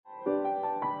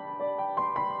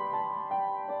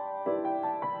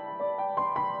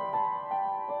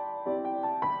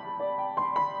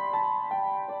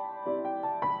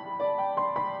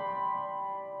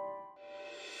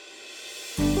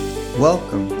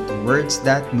Welcome to Words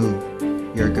That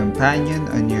Move, your companion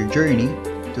on your journey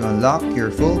to unlock your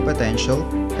full potential,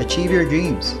 achieve your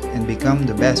dreams, and become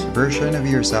the best version of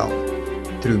yourself.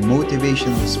 Through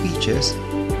motivational speeches,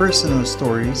 personal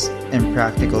stories, and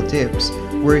practical tips,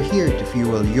 we're here to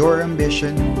fuel your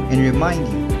ambition and remind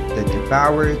you that the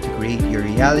power to create your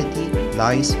reality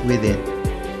lies within.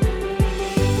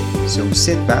 So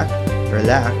sit back,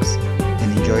 relax,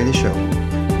 and enjoy the show.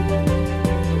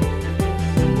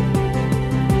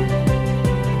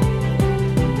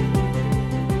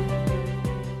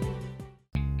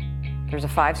 There's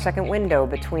a 5-second window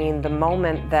between the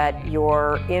moment that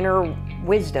your inner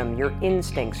wisdom, your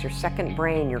instincts, your second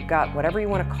brain, your gut, whatever you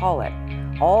want to call it,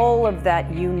 all of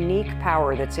that unique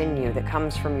power that's in you that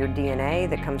comes from your DNA,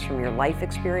 that comes from your life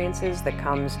experiences, that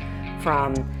comes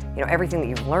from everything that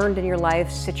you've learned in your life,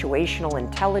 situational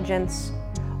intelligence,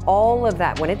 all of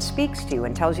that, when it speaks to you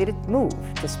and tells you to move,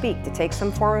 to speak, to take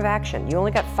some form of action, you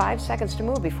only got 5 seconds to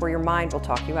move before your mind will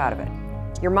talk you out of it.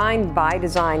 Your mind, by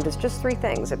design, does just 3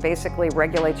 things. It basically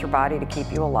regulates your body to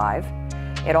keep you alive.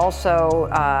 It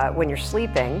also, when you're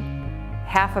sleeping,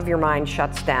 half of your mind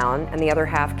shuts down and the other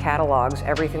half catalogs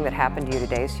everything that happened to you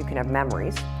today so you can have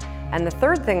memories. And the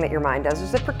third thing that your mind does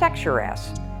is it protects your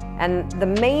ass. And the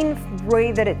main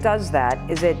way that it does that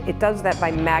is it does that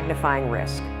by magnifying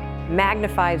risk.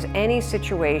 Magnifies any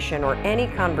situation or any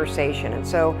conversation. And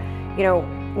so,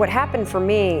 what happened for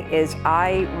me is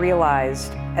I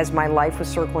realized as my life was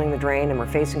circling the drain and we're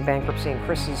facing bankruptcy and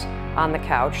Chris is on the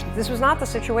couch, this was not the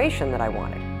situation that I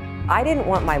wanted. I didn't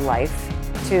want my life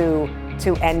to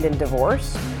end in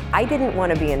divorce. I didn't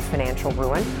want to be in financial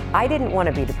ruin. I didn't want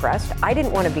to be depressed. I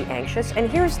didn't want to be anxious. And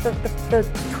here's the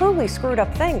truly screwed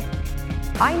up thing.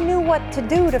 I knew what to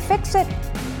do to fix it.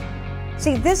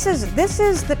 See, this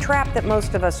is the trap that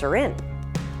most of us are in.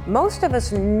 Most of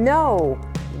us know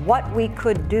what we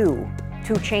could do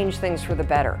to change things for the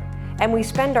better. And we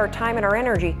spend our time and our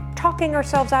energy talking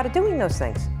ourselves out of doing those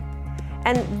things.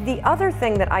 And the other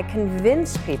thing that I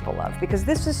convince people of, because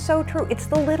this is so true, it's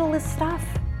the littlest stuff.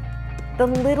 The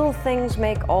little things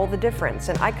make all the difference.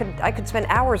 And I could spend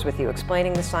hours with you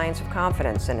explaining the science of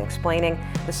confidence and explaining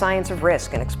the science of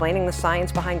risk and explaining the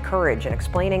science behind courage and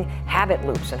explaining habit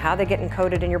loops and how they get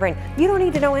encoded in your brain. You don't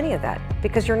need to know any of that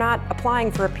because you're not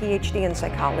applying for a PhD in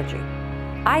psychology.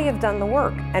 I have done the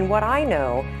work, and what I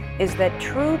know is that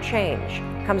true change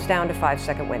comes down to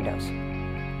 5-second windows.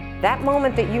 That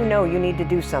moment that you know you need to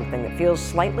do something that feels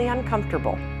slightly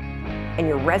uncomfortable, and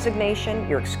your resignation,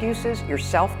 your excuses, your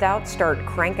self-doubt start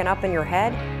cranking up in your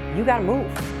head, you gotta move.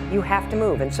 You have to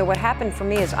move. And so what happened for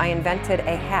me is I invented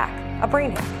a hack, a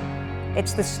brain hack.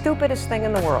 It's the stupidest thing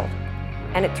in the world.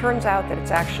 And it turns out that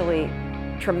it's actually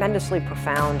tremendously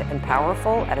profound and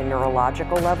powerful at a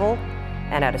neurological level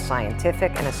and at a scientific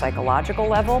and a psychological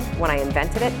level. When I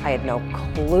invented it, I had no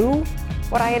clue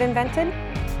what I had invented.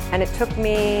 And it took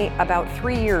me about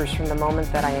 3 years from the moment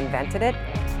that I invented it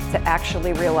to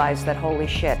actually realize that, holy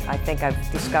shit, I think I've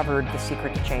discovered the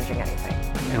secret to changing anything.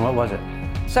 And what was it?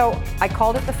 So I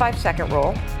called it the 5-second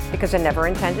rule because I never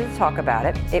intended to talk about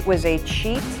it. It was a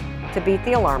cheat to beat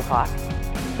the alarm clock.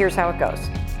 Here's how it goes.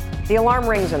 The alarm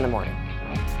rings in the morning.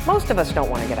 Most of us don't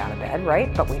want to get out of bed,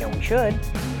 right? But we know we should.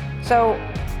 So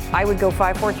I would go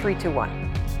 5, 4, 3, 2,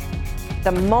 1.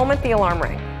 The moment the alarm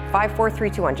rang, 5, 4, 3,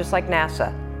 2, 1, just like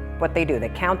NASA, what they do, they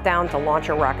count down to launch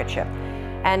a rocket ship.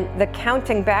 And the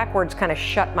counting backwards kind of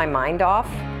shut my mind off.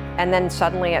 And then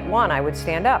suddenly at 1, I would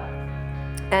stand up.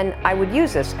 And I would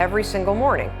use this every single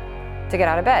morning to get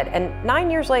out of bed. And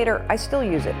 9 years later, I still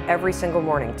use it every single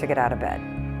morning to get out of bed.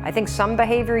 I think some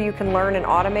behavior you can learn and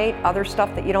automate, other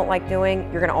stuff that you don't like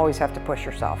doing, you're gonna always have to push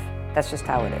yourself. That's just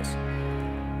how it is.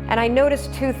 And I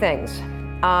noticed 2 things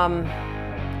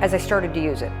as I started to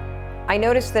use it. I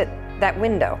noticed that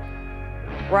window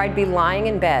where I'd be lying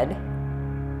in bed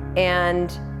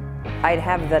and I'd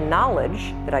have the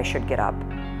knowledge that I should get up,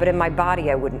 but in my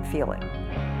body I wouldn't feel it.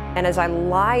 And as I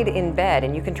lied in bed,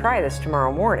 and you can try this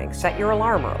tomorrow morning, set your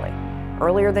alarm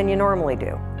earlier than you normally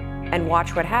do, and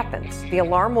watch what happens. The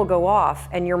alarm will go off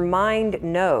and your mind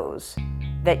knows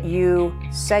that you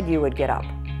said you would get up.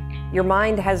 Your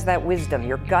mind has that wisdom,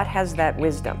 your gut has that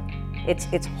wisdom.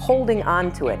 It's holding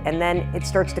on to it, and then it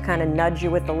starts to kind of nudge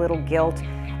you with a little guilt.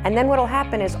 And then what'll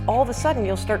happen is all of a sudden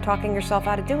you'll start talking yourself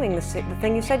out of doing the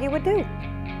thing you said you would do.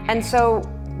 And so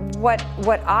what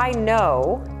I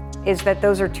know is that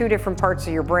those are 2 different parts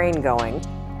of your brain going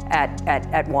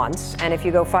at once. And if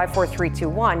you go 5, 4, 3, 2,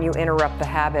 1, you interrupt the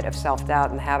habit of self-doubt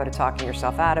and the habit of talking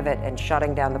yourself out of it and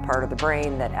shutting down the part of the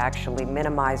brain that actually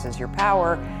minimizes your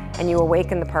power, and you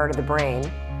awaken the part of the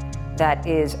brain that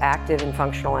is active in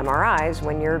functional MRIs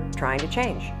when you're trying to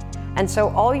change. And so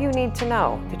all you need to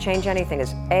know to change anything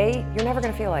is A, you're never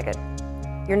gonna feel like it.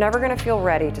 You're never gonna feel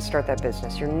ready to start that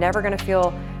business. You're never gonna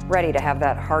feel ready to have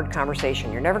that hard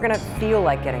conversation. You're never gonna feel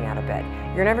like getting out of bed.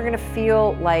 You're never gonna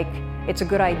feel like it's a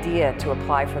good idea to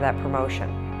apply for that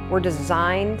promotion. We're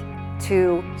designed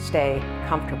to stay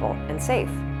comfortable and safe.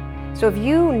 So if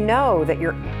you know that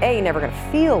you're A, never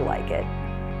gonna feel like it,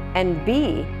 and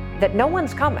B, that no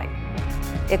one's coming,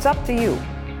 it's up to you.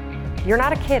 You're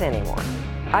not a kid anymore.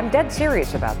 I'm dead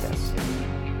serious about this.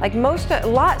 Like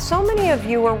so many of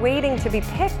you are waiting to be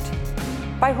picked.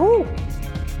 By who?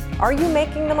 Are you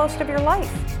making the most of your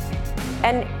life?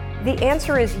 And the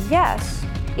answer is yes,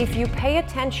 if you pay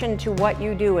attention to what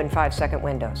you do in 5-second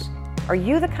windows. Are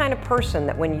you the kind of person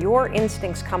that when your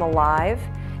instincts come alive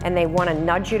and they want to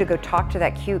nudge you to go talk to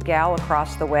that cute gal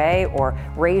across the way or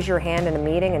raise your hand in a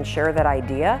meeting and share that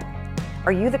idea?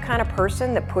 Are you the kind of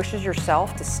person that pushes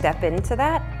yourself to step into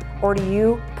that, or do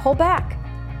you pull back?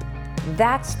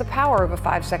 That's the power of a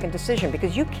 5-second decision,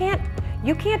 because you can't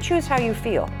choose how you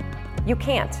feel. You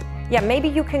can't. Yeah, maybe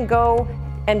you can go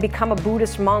and become a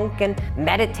Buddhist monk and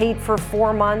meditate for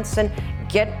 4 months and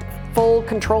get full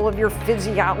control of your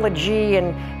physiology,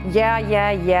 and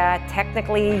yeah,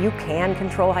 technically you can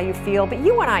control how you feel, but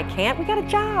you and I can't. We got a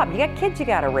job, you got kids you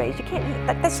gotta raise. You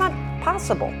can't, that's not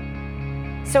possible.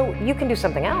 So you can do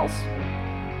something else.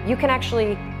 You can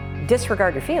actually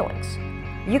disregard your feelings.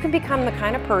 You can become the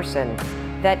kind of person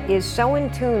that is so in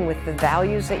tune with the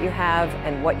values that you have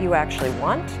and what you actually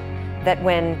want, that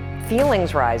when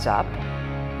feelings rise up,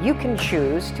 you can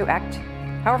choose to act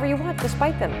however you want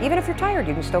despite them. Even if you're tired,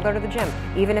 you can still go to the gym.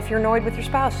 Even if you're annoyed with your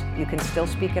spouse, you can still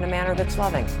speak in a manner that's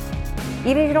loving.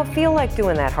 Even if you don't feel like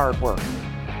doing that hard work,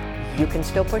 you can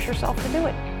still push yourself to do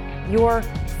it. Your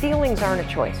feelings aren't a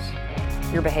choice.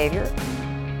 Your behavior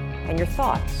and your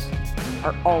thoughts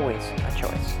are always a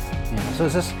choice. Yeah. So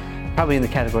is this probably in the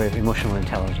category of emotional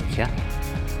intelligence, yeah?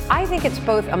 I think it's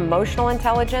both emotional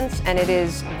intelligence and it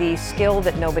is the skill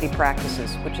that nobody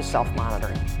practices, which is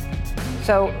self-monitoring.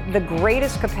 So the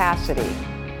greatest capacity,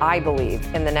 I believe,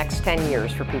 in the next 10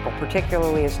 years for people,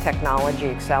 particularly as technology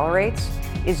accelerates,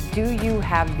 is do you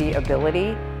have the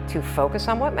ability to focus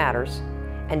on what matters,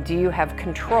 and do you have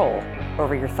control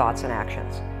over your thoughts and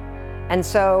actions? And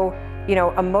so,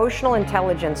 emotional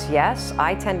intelligence, yes.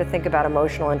 I tend to think about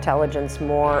emotional intelligence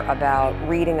more about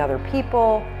reading other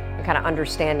people and kind of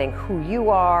understanding who you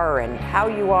are and how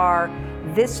you are.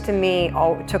 This, to me,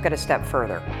 took it a step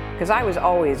further, because I was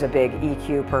always a big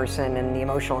EQ person and the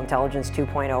Emotional Intelligence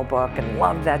 2.0 book and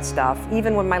loved that stuff,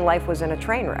 even when my life was in a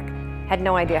train wreck. Had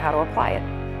no idea how to apply it.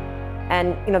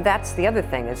 And, that's the other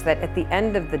thing, is that at the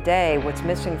end of the day, what's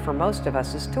missing for most of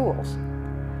us is tools.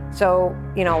 So,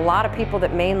 a lot of people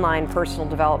that mainline personal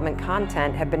development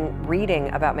content have been reading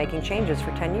about making changes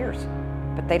for 10 years,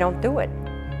 but they don't do it.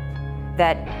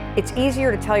 That it's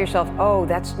easier to tell yourself, oh,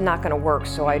 that's not gonna work,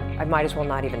 so I might as well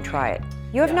not even try it.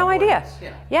 You have no idea.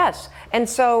 Yeah. Yes. And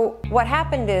so what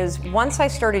happened is, once I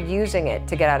started using it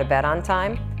to get out of bed on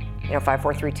time, 5,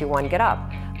 4, 3, 2, 1, get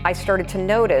up, I started to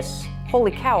notice,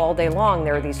 holy cow, all day long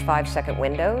there are these 5-second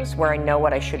windows where I know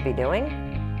what I should be doing.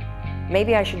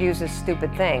 Maybe I should use this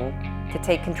stupid thing to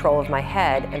take control of my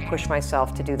head and push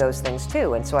myself to do those things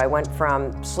too. And so I went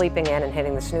from sleeping in and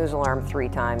hitting the snooze alarm 3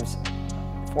 times,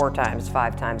 4 times,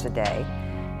 5 times a day,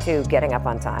 to getting up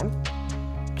on time,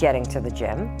 getting to the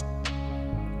gym,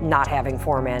 not having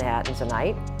 4 Manhattans a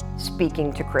night,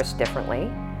 speaking to Chris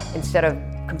differently. Instead of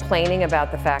complaining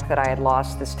about the fact that I had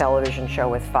lost this television show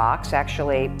with Fox,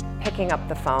 actually picking up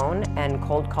the phone and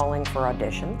cold calling for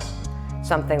auditions,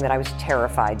 something that I was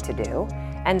terrified to do.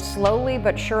 And slowly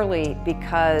but surely,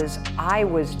 because I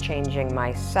was changing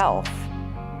myself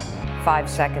 5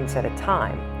 seconds at a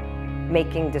time,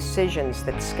 making decisions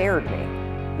that scared me,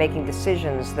 making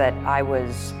decisions that I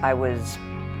was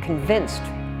convinced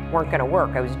weren't gonna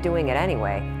work, I was doing it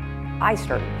anyway, I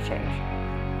started to change.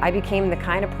 I became the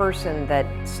kind of person that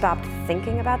stopped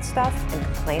thinking about stuff and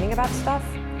complaining about stuff,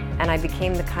 and I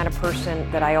became the kind of person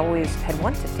that I always had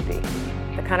wanted to be,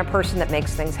 the kind of person that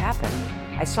makes things happen.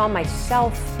 I saw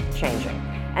myself changing.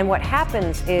 And what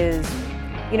happens is,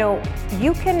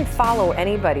 you can follow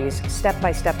anybody's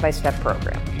step-by-step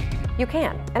program. You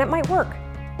can, and it might work.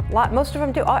 Most of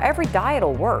them do. Every diet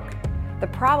will work. The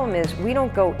problem is we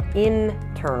don't go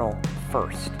internal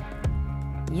first.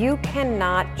 You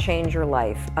cannot change your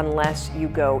life unless you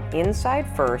go inside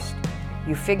first,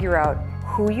 you figure out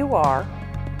who you are,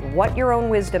 what your own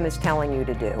wisdom is telling you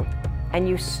to do, and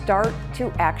you start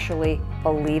to actually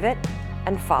believe it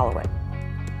and follow it.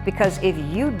 Because if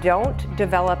you don't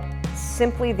develop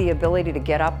simply the ability to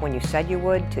get up when you said you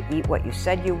would, to eat what you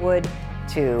said you would,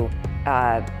 to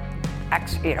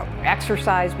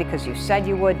exercise because you said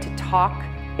you would, to talk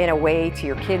in a way to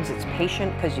your kids that's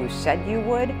patient because you said you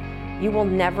would, you will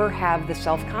never have the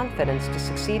self-confidence to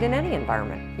succeed in any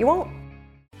environment. You won't.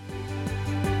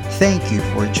 Thank you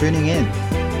for tuning in.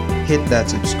 Hit that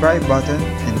subscribe button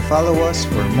and follow us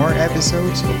for more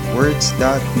episodes of Words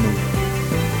That Move.